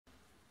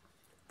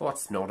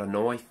That's not a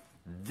knife.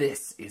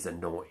 This is a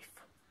knife.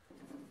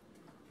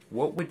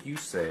 What would you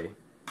say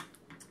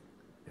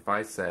if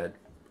I said,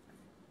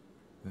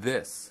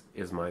 this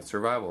is my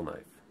survival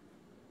knife?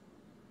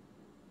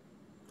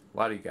 A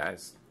lot of you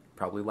guys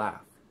probably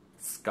laugh,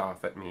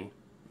 scoff at me,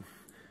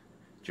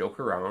 joke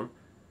around.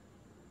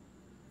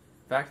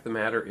 Fact of the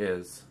matter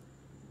is,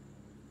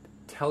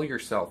 tell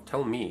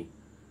me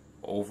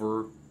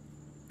over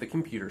the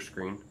computer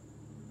screen,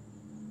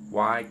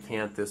 why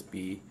can't this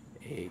be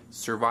a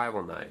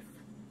survival knife?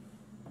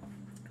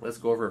 Let's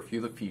go over a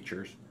few of the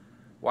features.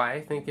 Why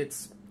I think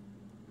it's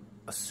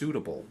a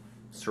suitable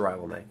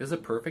survival knife. Is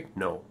it perfect?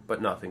 No,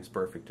 but nothing's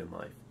perfect in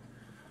life.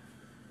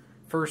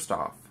 First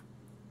off,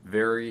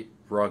 very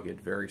rugged,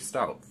 very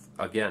stout.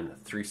 Again,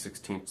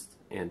 3/16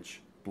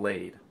 inch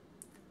blade.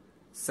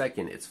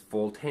 Second, it's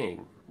full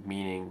tang,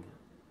 meaning,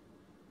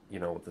 you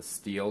know, the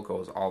steel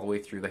goes all the way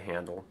through the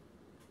handle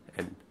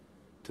and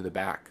to the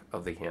back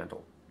of the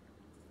handle.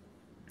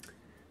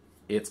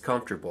 It's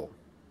comfortable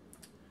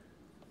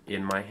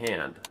in my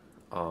hand.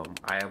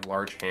 I have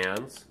large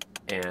hands,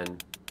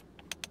 and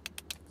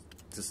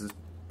this is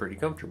pretty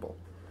comfortable.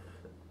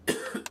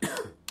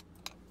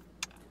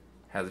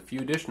 Has a few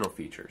additional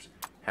features.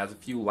 Has a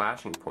few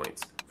lashing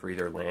points for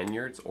either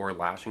lanyards or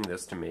lashing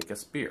this to make a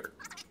spear.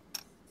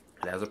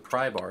 It has a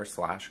pry bar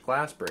 /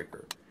 glass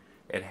breaker.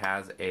 It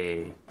has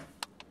a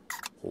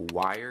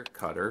wire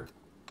cutter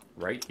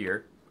right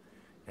here.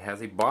 It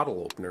has a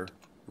bottle opener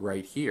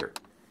right here.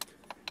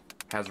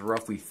 It has a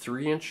roughly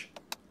 3-inch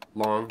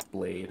long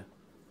blade,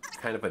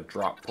 kind of a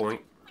drop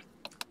point,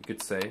 you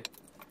could say.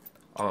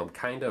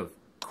 Kind of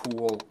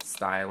cool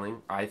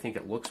styling. I think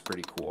it looks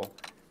pretty cool.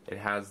 It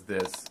has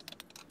this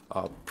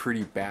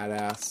pretty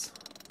badass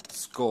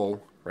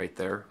skull right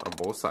there on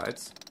both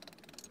sides.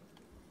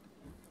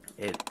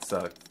 It's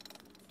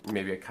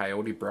maybe a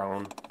coyote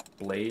brown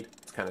blade.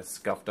 It's kind of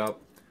scuffed up.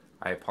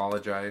 I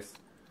apologize.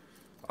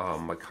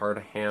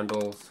 Micarta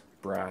handles,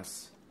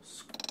 brass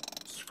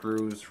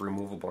screws,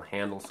 removable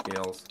handle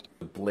scales.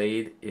 The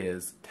blade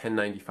is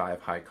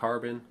 1095 high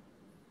carbon.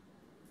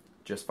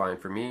 Just fine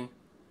for me.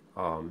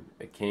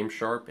 It came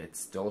sharp. It's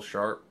still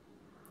sharp.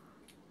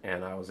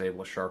 And I was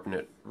able to sharpen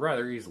it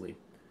rather easily.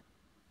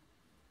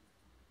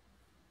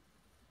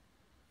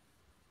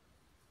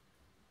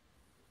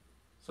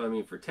 So I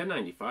mean, for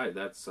 1095,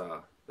 that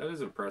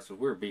is impressive.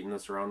 We were beating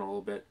this around a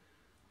little bit,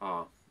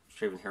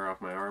 shaving hair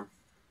off my arm.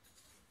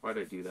 Why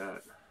did I do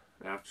that?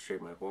 I have to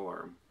shave my whole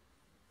arm.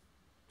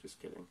 Just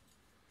kidding.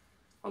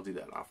 I'll do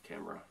that off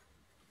camera.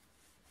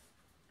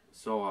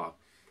 So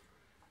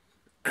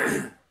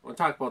I want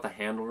to talk about the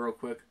handle real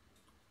quick.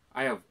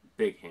 I have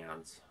big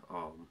hands.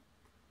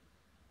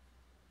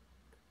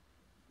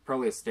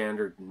 Probably a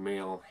standard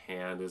male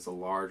hand is a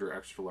large or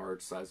extra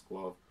large size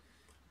glove.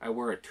 I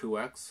wear a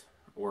 2X.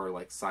 Or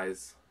like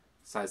size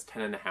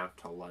 10.5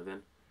 to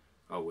 11,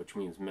 which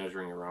means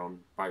measuring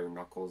around by your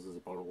knuckles is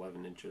about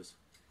 11 inches.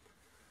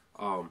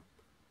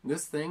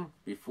 This thing,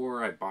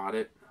 before I bought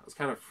it, I was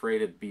kind of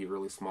afraid it'd be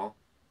really small.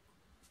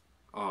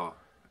 I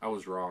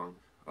was wrong.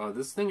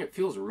 This thing, it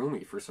feels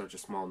roomy for such a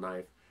small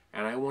knife,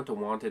 and I wouldn't have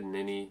wanted in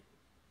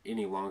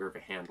any longer of a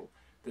handle.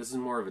 This is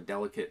more of a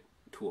delicate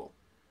tool,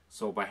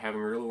 so by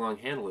having a really long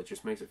handle, it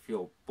just makes it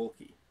feel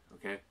bulky.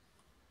 Okay.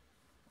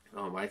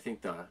 I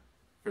think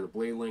for the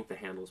blade length, the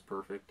handle is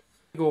perfect.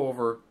 Go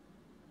over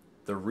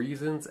the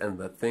reasons and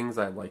the things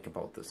I like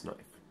about this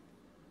knife.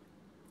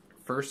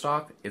 First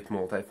off, it's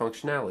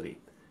multifunctionality.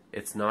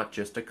 It's not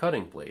just a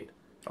cutting blade.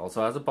 It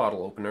also has a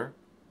bottle opener,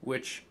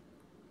 which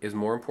is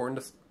more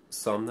important to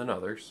some than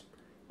others.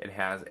 It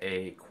has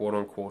a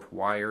quote-unquote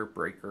wire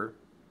breaker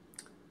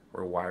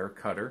or wire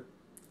cutter.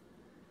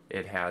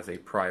 It has a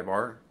pry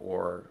bar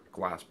or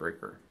glass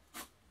breaker.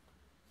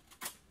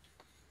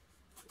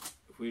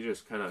 We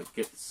just kind of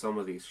get some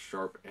of these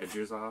sharp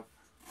edges off.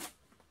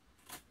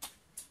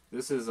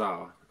 This is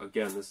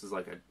again, this is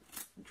like a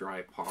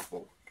dry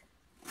popple.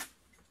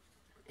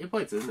 It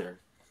bites in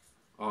there.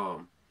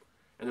 And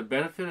the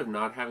benefit of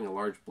not having a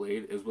large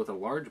blade is with a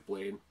large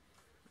blade,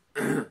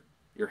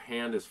 your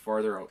hand is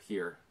farther out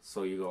here,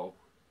 so you go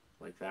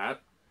like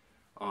that.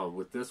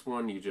 With this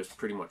one, you just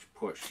pretty much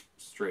push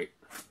straight.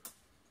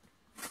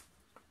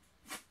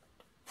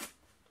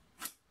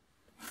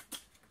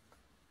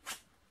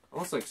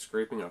 Almost like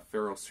scraping a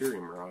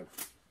ferrocerium rod.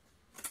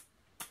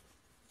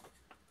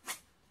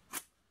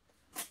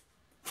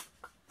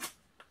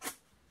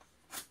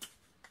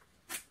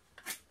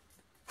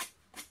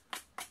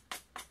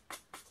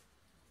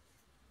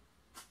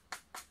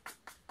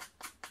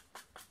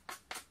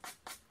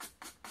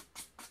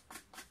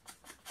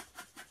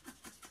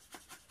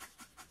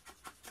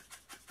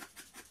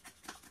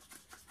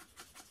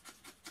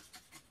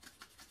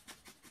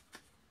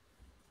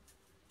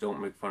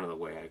 Don't make fun of the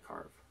way I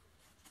carve.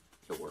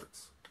 It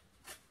works.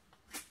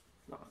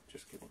 No,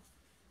 just kidding.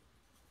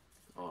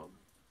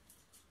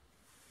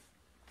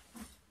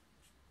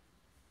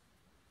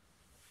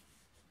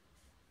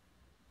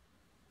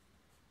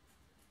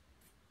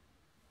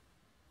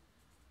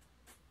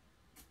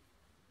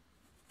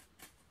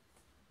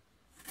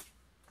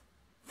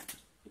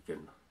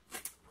 can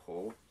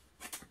pull.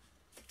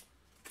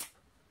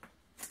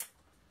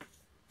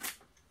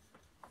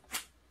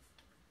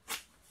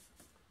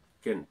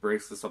 Again,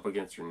 brace this up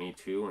against your knee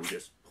too and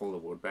just pull the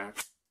wood back.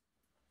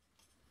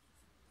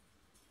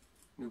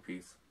 New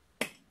piece.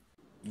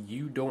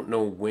 You don't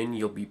know when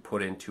you'll be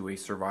put into a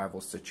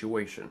survival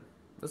situation.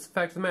 That's the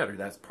fact of the matter.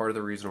 That's part of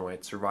the reason why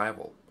it's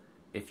survival.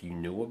 If you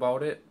knew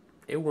about it,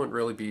 it wouldn't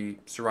really be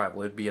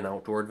survival. It'd be an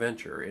outdoor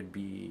adventure. It'd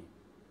be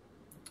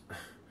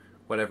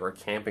whatever, a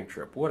camping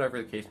trip,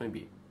 whatever the case may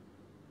be.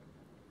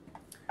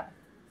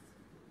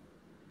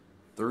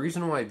 The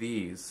reason why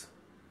these,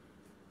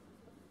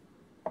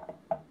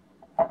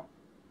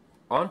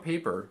 on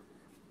paper,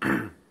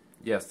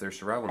 yes, they're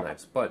survival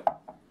knives,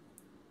 but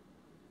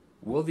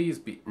will these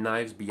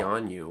knives be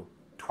on you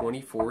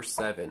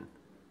 24/7?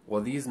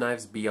 Will these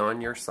knives be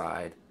on your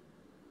side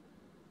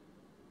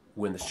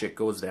when the shit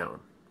goes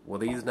down? Will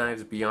these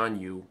knives be on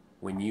you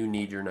when you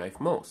need your knife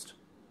most?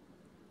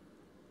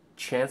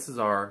 Chances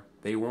are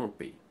they won't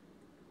be.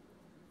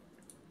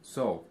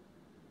 So,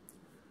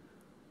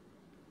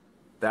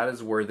 that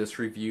is where this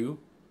review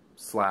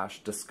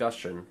 /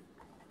 discussion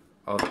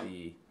of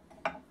the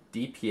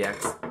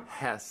DPX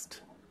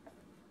Hest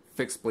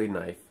fixed blade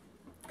knife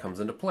comes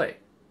into play.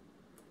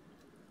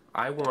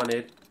 I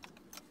wanted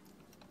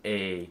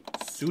a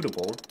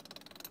suitable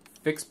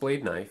fixed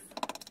blade knife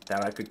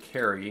that I could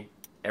carry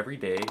every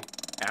day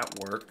at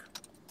work,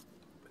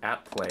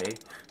 at play,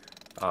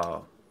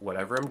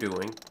 whatever I'm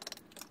doing.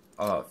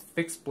 A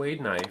fixed blade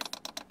knife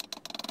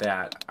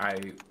that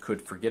I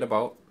could forget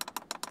about,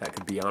 that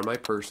could be on my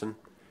person,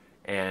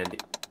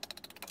 and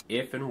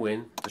if and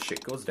when the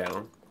shit goes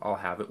down, I'll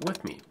have it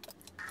with me.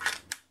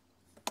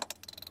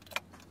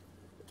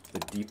 The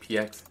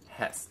DPX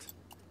Hest.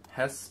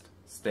 Hest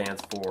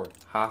stands for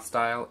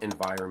Hostile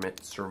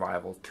Environment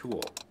Survival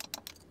Tool.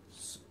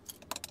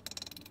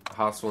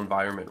 Hostile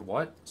environment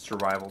what?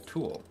 Survival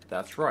tool.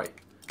 That's right.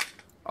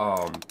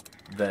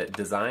 The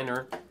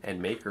designer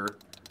and maker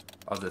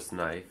of this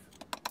knife,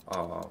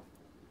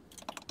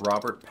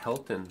 Robert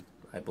Pelton,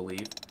 I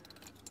believe.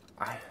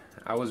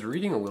 I was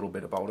reading a little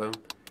bit about him,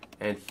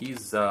 and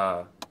he's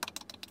I'd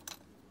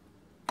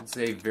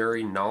say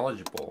very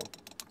knowledgeable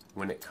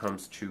when it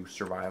comes to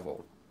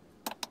survival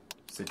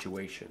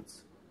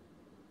situations,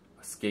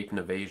 escape and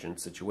evasion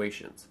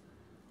situations,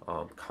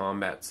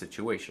 combat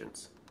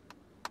situations.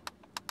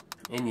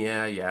 And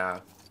yeah,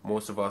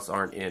 most of us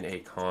aren't in a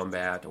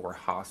combat or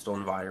hostile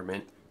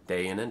environment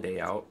day in and day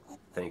out,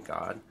 thank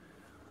God.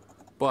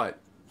 But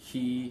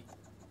he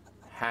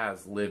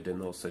has lived in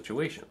those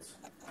situations.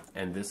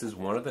 And this is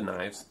one of the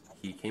knives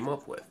he came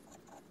up with.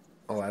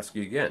 I'll ask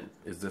you again,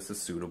 is this a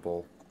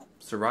suitable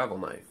survival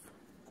knife?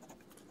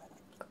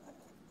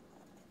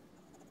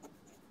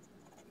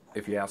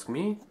 If you ask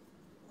me,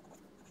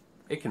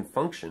 it can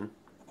function.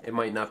 It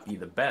might not be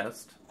the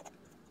best,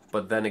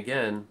 but then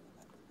again,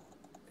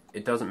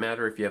 it doesn't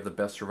matter if you have the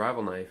best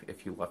survival knife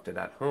if you left it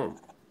at home.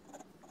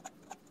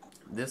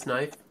 This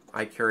knife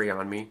I carry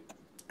on me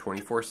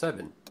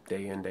 24/7,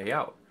 day in, day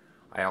out.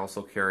 I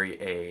also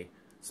carry a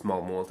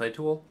small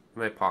multi-tool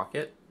in my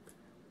pocket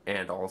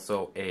and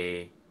also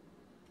a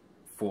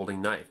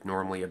folding knife,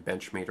 normally a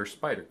Benchmade or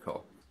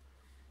Spyderco.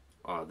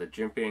 The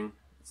jimping,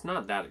 it's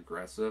not that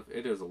aggressive.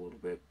 It is a little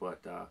bit,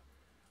 but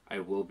I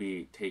will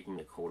be taking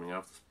the coating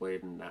off this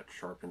blade, and that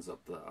sharpens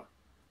up the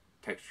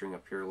texturing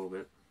up here a little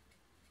bit.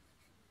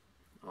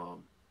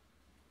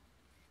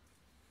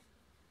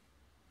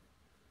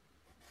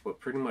 But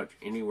pretty much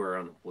anywhere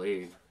on the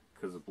blade,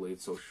 because the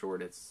blade's so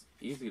short, it's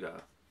easy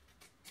to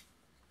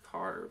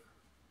carve.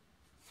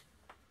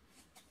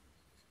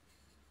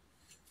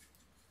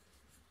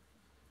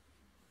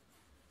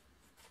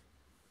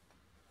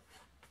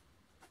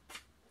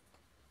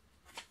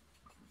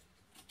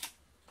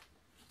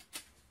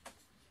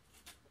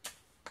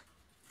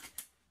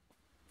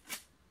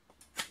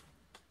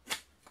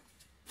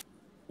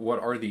 What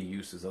are the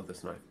uses of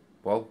this knife?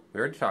 Well, we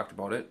already talked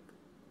about it.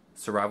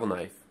 Survival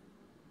knife,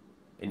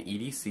 an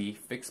EDC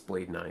fixed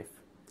blade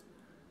knife,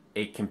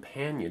 a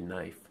companion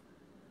knife.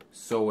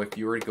 So if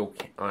you were to go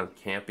on a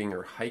camping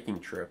or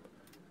hiking trip,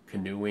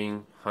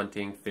 canoeing,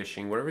 hunting,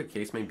 fishing, whatever the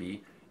case may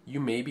be,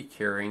 you may be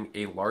carrying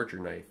a larger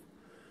knife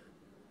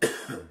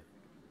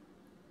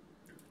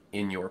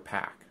in your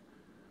pack,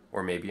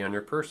 or maybe on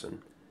your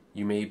person.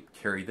 You may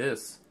carry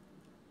this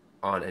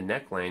on a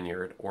neck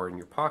lanyard or in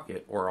your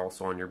pocket, or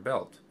also on your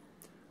belt.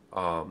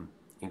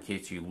 In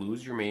case you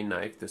lose your main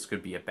knife, this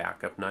could be a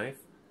backup knife.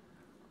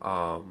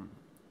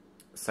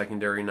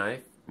 Secondary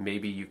knife,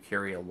 maybe you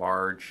carry a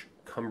large,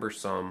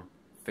 cumbersome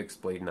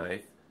fixed blade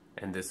knife,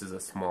 and this is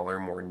a smaller,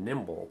 more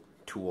nimble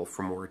tool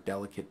for more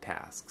delicate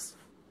tasks.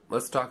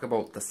 Let's talk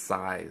about the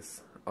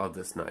size of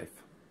this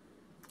knife.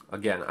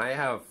 Again, I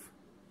have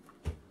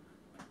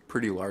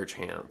pretty large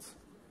hands,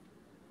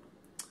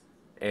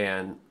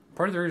 and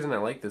part of the reason I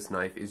like this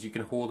knife is you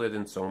can hold it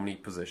in so many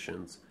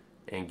positions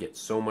and get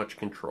so much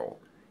control.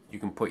 You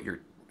can put your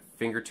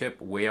fingertip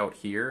way out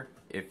here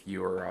if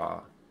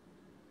you're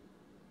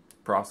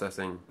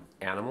processing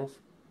animals.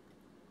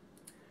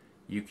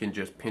 you can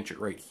just pinch it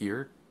right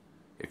here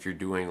if you're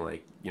doing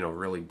like, you know,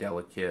 really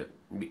delicate,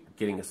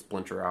 getting a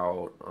splinter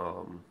out,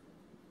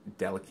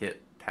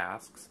 delicate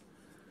tasks.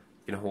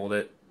 You can hold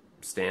it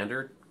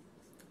standard,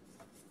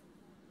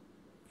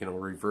 you know,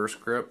 reverse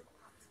grip,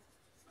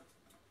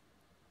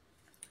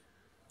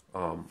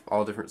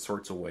 all different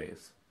sorts of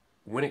ways.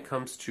 When it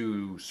comes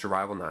to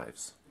survival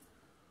knives,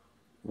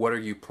 what are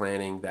you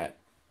planning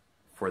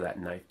for that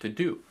knife to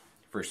do?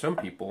 For some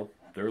people,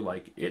 they're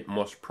like, it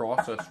must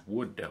process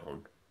wood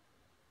down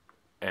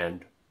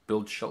and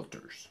build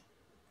shelters.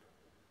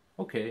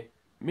 Okay,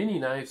 mini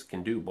knives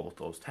can do both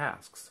those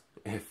tasks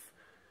if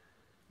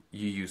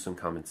you use some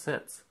common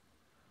sense.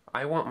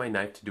 I want my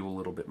knife to do a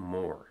little bit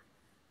more.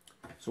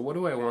 So what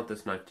do I want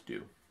this knife to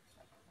do?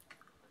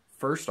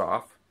 First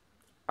off,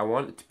 I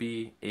want it to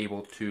be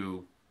able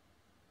to,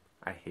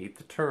 I hate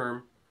the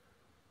term,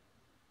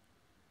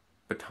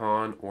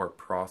 baton or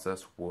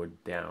process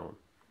wood down.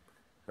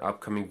 In the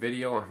upcoming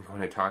video, I'm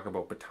going to talk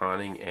about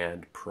batoning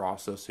and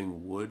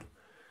processing wood.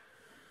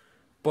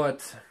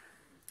 But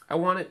I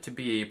want it to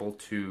be able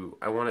to,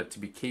 I want it to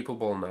be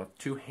capable enough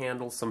to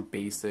handle some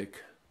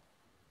basic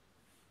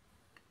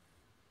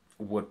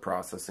wood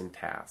processing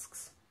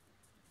tasks.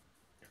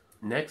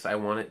 Next, I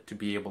want it to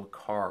be able to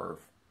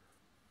carve.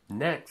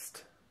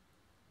 Next,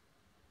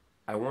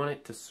 I want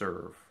it to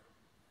serve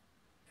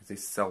as a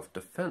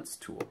self-defense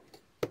tool.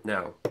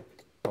 Now,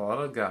 a lot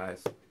of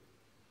guys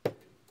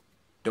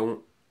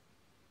don't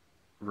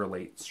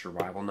relate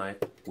survival knife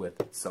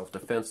with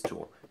self-defense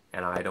tool,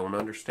 and I don't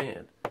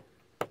understand.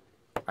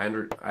 I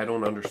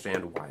don't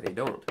understand why they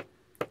don't.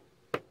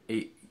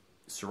 A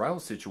survival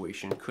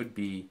situation could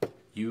be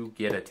you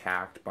get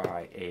attacked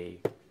by a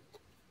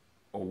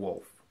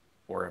wolf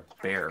or a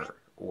bear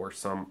or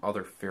some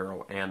other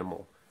feral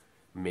animal.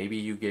 Maybe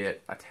you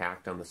get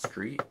attacked on the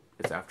street,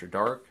 it's after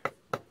dark,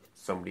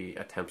 somebody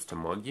attempts to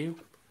mug you.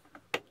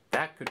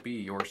 That could be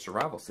your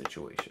survival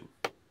situation.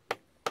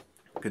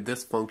 Could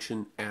this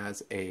function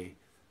as a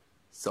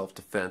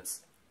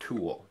self-defense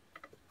tool?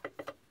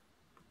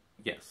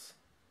 Yes.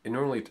 It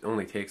normally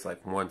only takes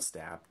like one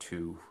stab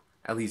to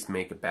at least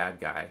make a bad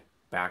guy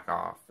back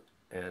off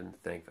and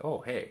think,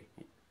 oh hey,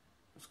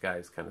 this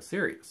guy's kind of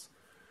serious.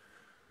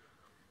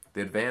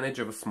 The advantage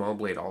of a small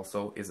blade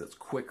also is it's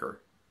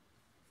quicker.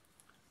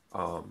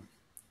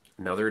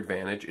 Another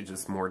advantage is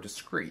it's more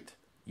discreet.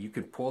 You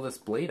could pull this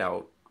blade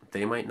out,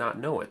 they might not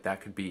know it. That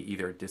could be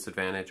either a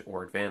disadvantage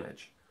or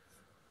advantage.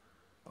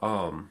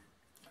 You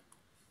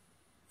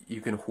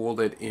can hold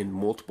it in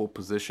multiple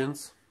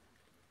positions,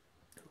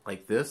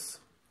 like this,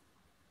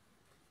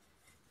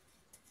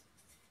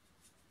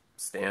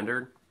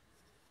 standard,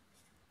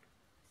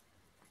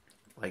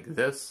 like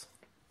this,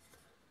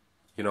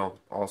 you know,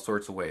 all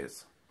sorts of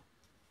ways,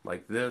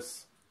 like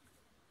this,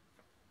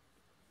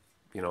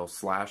 you know,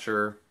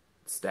 slasher,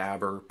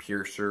 stabber,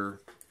 piercer.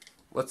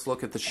 Let's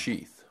look at the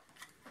sheath.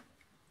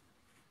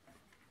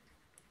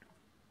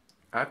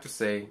 I have to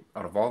say,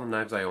 out of all the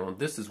knives I own,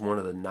 this is one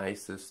of the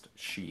nicest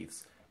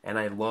sheaths, and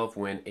I love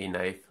when a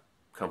knife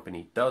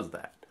company does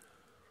that.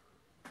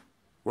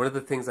 One of the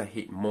things I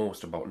hate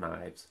most about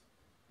knives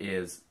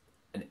is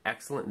an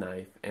excellent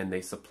knife and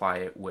they supply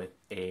it with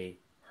a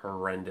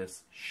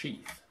horrendous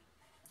sheath.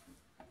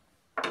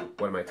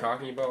 What am I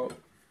talking about?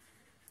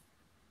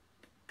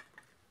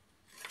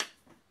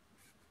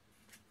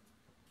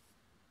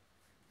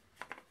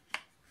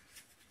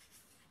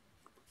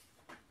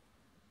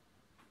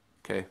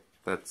 Okay,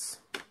 that's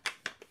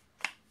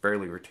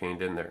barely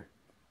retained in there.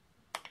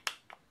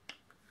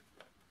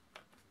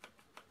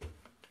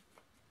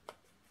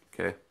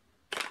 Okay.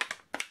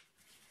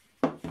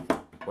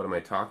 What am I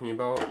talking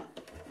about?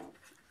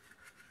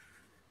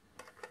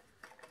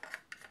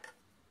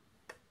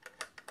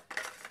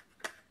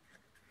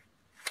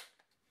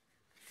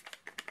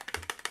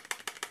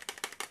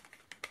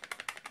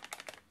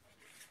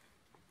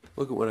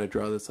 Look at when I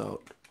draw this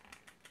out.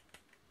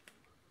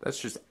 That's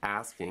just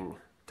asking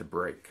to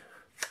break,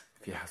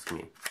 if you ask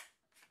me.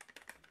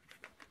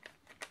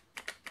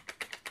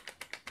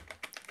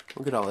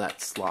 Look at all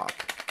that slop.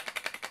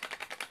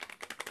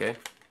 Okay?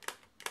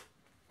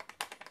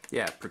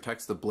 Yeah, it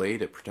protects the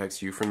blade, it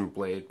protects you from the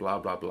blade, blah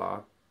blah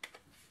blah.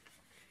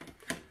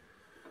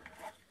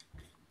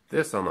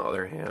 This, on the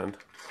other hand,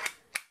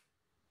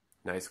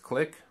 nice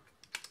click.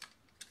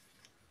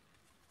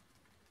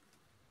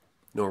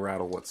 No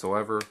rattle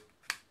whatsoever.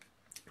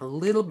 A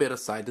little bit of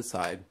side to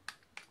side.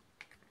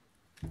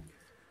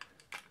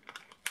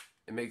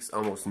 It makes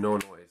almost no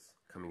noise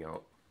coming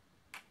out.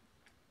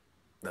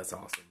 That's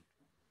awesome.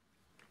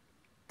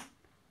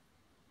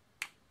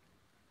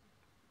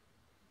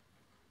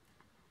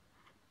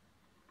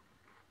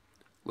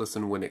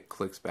 Listen when it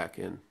clicks back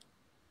in.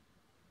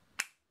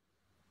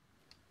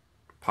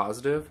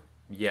 Positive,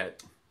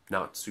 yet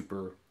not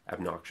super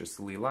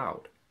obnoxiously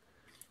loud.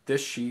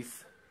 This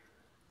sheath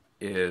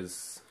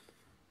is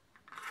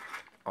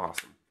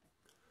awesome.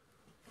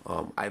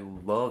 I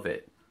love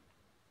it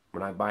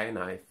when I buy a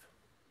knife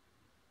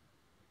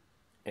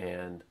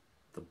and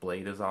the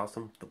blade is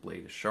awesome, the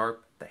blade is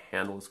sharp, the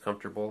handle is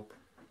comfortable,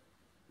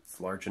 It's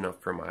large enough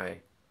for my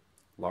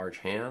large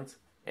hands,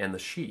 and the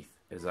sheath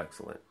is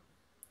excellent.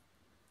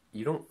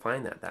 You don't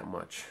find that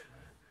much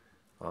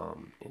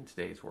in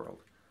today's world.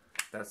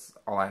 That's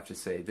all I have to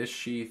say. This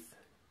sheath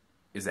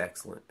is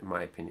excellent in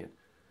my opinion.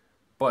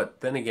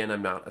 But then again,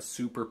 I'm not a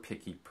super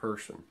picky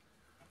person.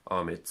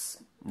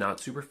 It's not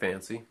super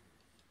fancy.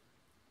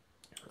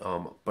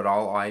 But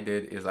all I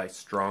did is I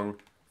strung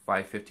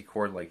 550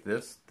 cord like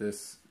this.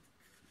 This,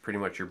 pretty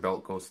much your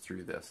belt goes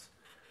through this.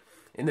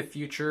 In the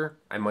future,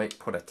 I might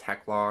put a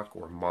tech lock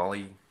or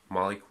Molly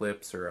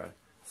clips or a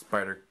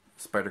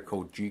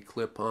Spyderco G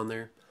clip on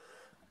there.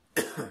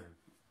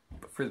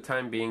 But for the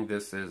time being,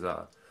 this is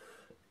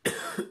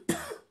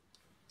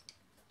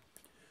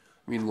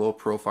low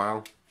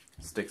profile.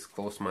 Sticks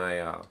close to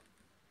my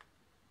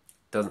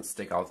doesn't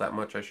stick out that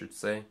much, I should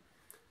say.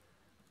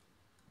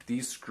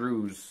 These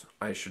screws,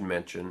 I should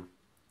mention,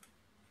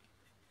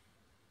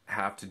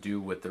 have to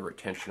do with the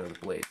retention of the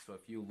blade. So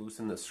if you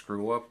loosen the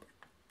screw up,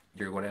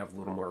 you're going to have a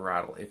little more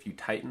rattle. If you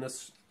tighten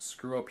this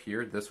screw up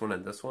here, this one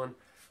and this one,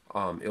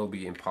 it'll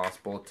be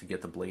impossible to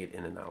get the blade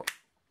in and out.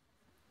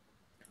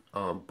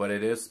 But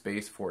it is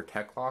space for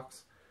tech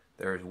locks.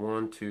 There's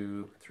 1,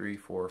 2, 3,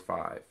 4,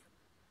 5,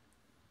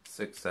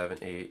 6, 7,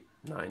 8,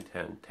 9,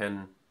 10.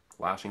 10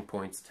 lashing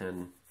points,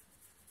 10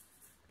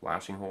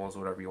 lashing holes,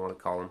 whatever you want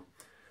to call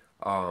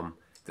them.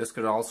 This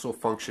could also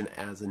function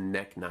as a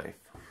neck knife.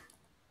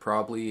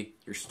 Probably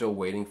you're still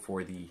waiting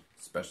for the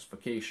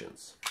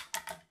specifications.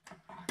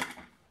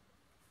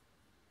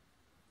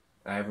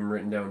 I have them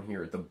written down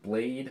here. The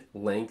blade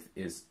length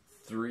is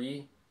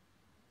 3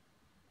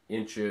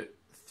 and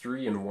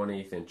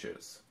 1/8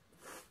 inches.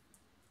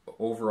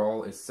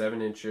 Overall is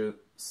 7 and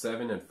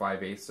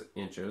 5/8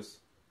 inches.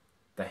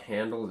 The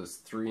handle is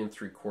 3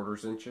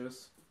 3/4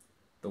 inches.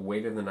 The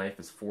weight of the knife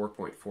is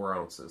 4.4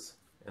 ounces,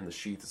 and the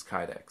sheath is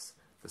Kydex.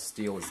 The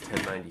steel is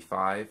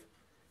 1095.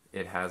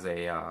 It has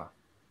a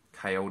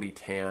coyote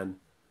tan,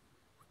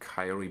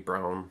 coyote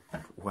brown,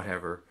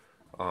 whatever,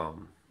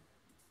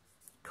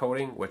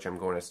 coating, which I'm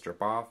going to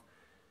strip off.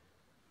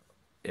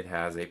 It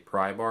has a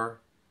pry bar,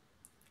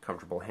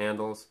 comfortable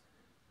handles.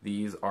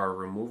 These are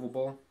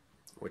removable,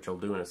 which I'll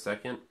do in a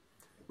second,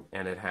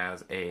 and it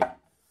has a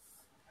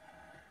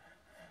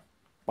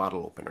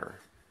bottle opener.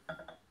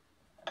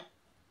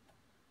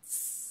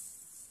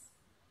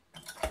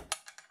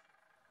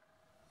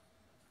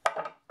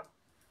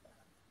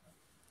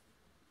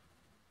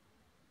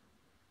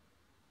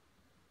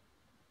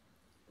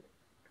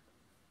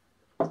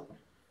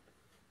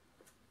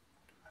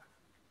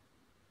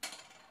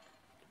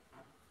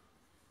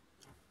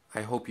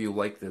 I hope you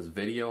like this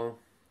video.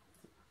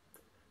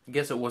 I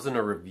guess it wasn't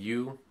a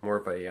review, more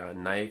of a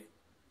knife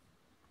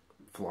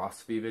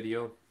philosophy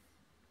video.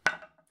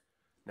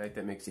 Knife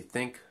that makes you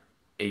think.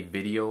 A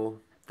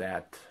video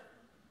that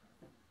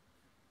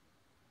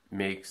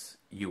makes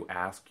you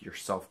ask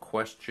yourself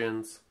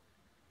questions.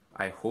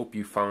 I hope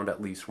you found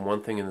at least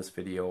one thing in this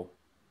video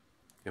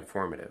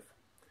informative.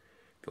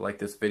 If you like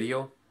this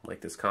video, like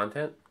this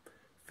content,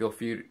 feel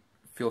free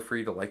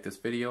to like this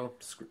video,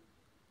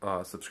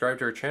 subscribe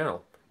to our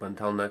channel. But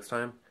until next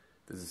time,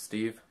 this is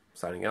Steve,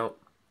 signing out.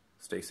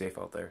 Stay safe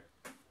out there.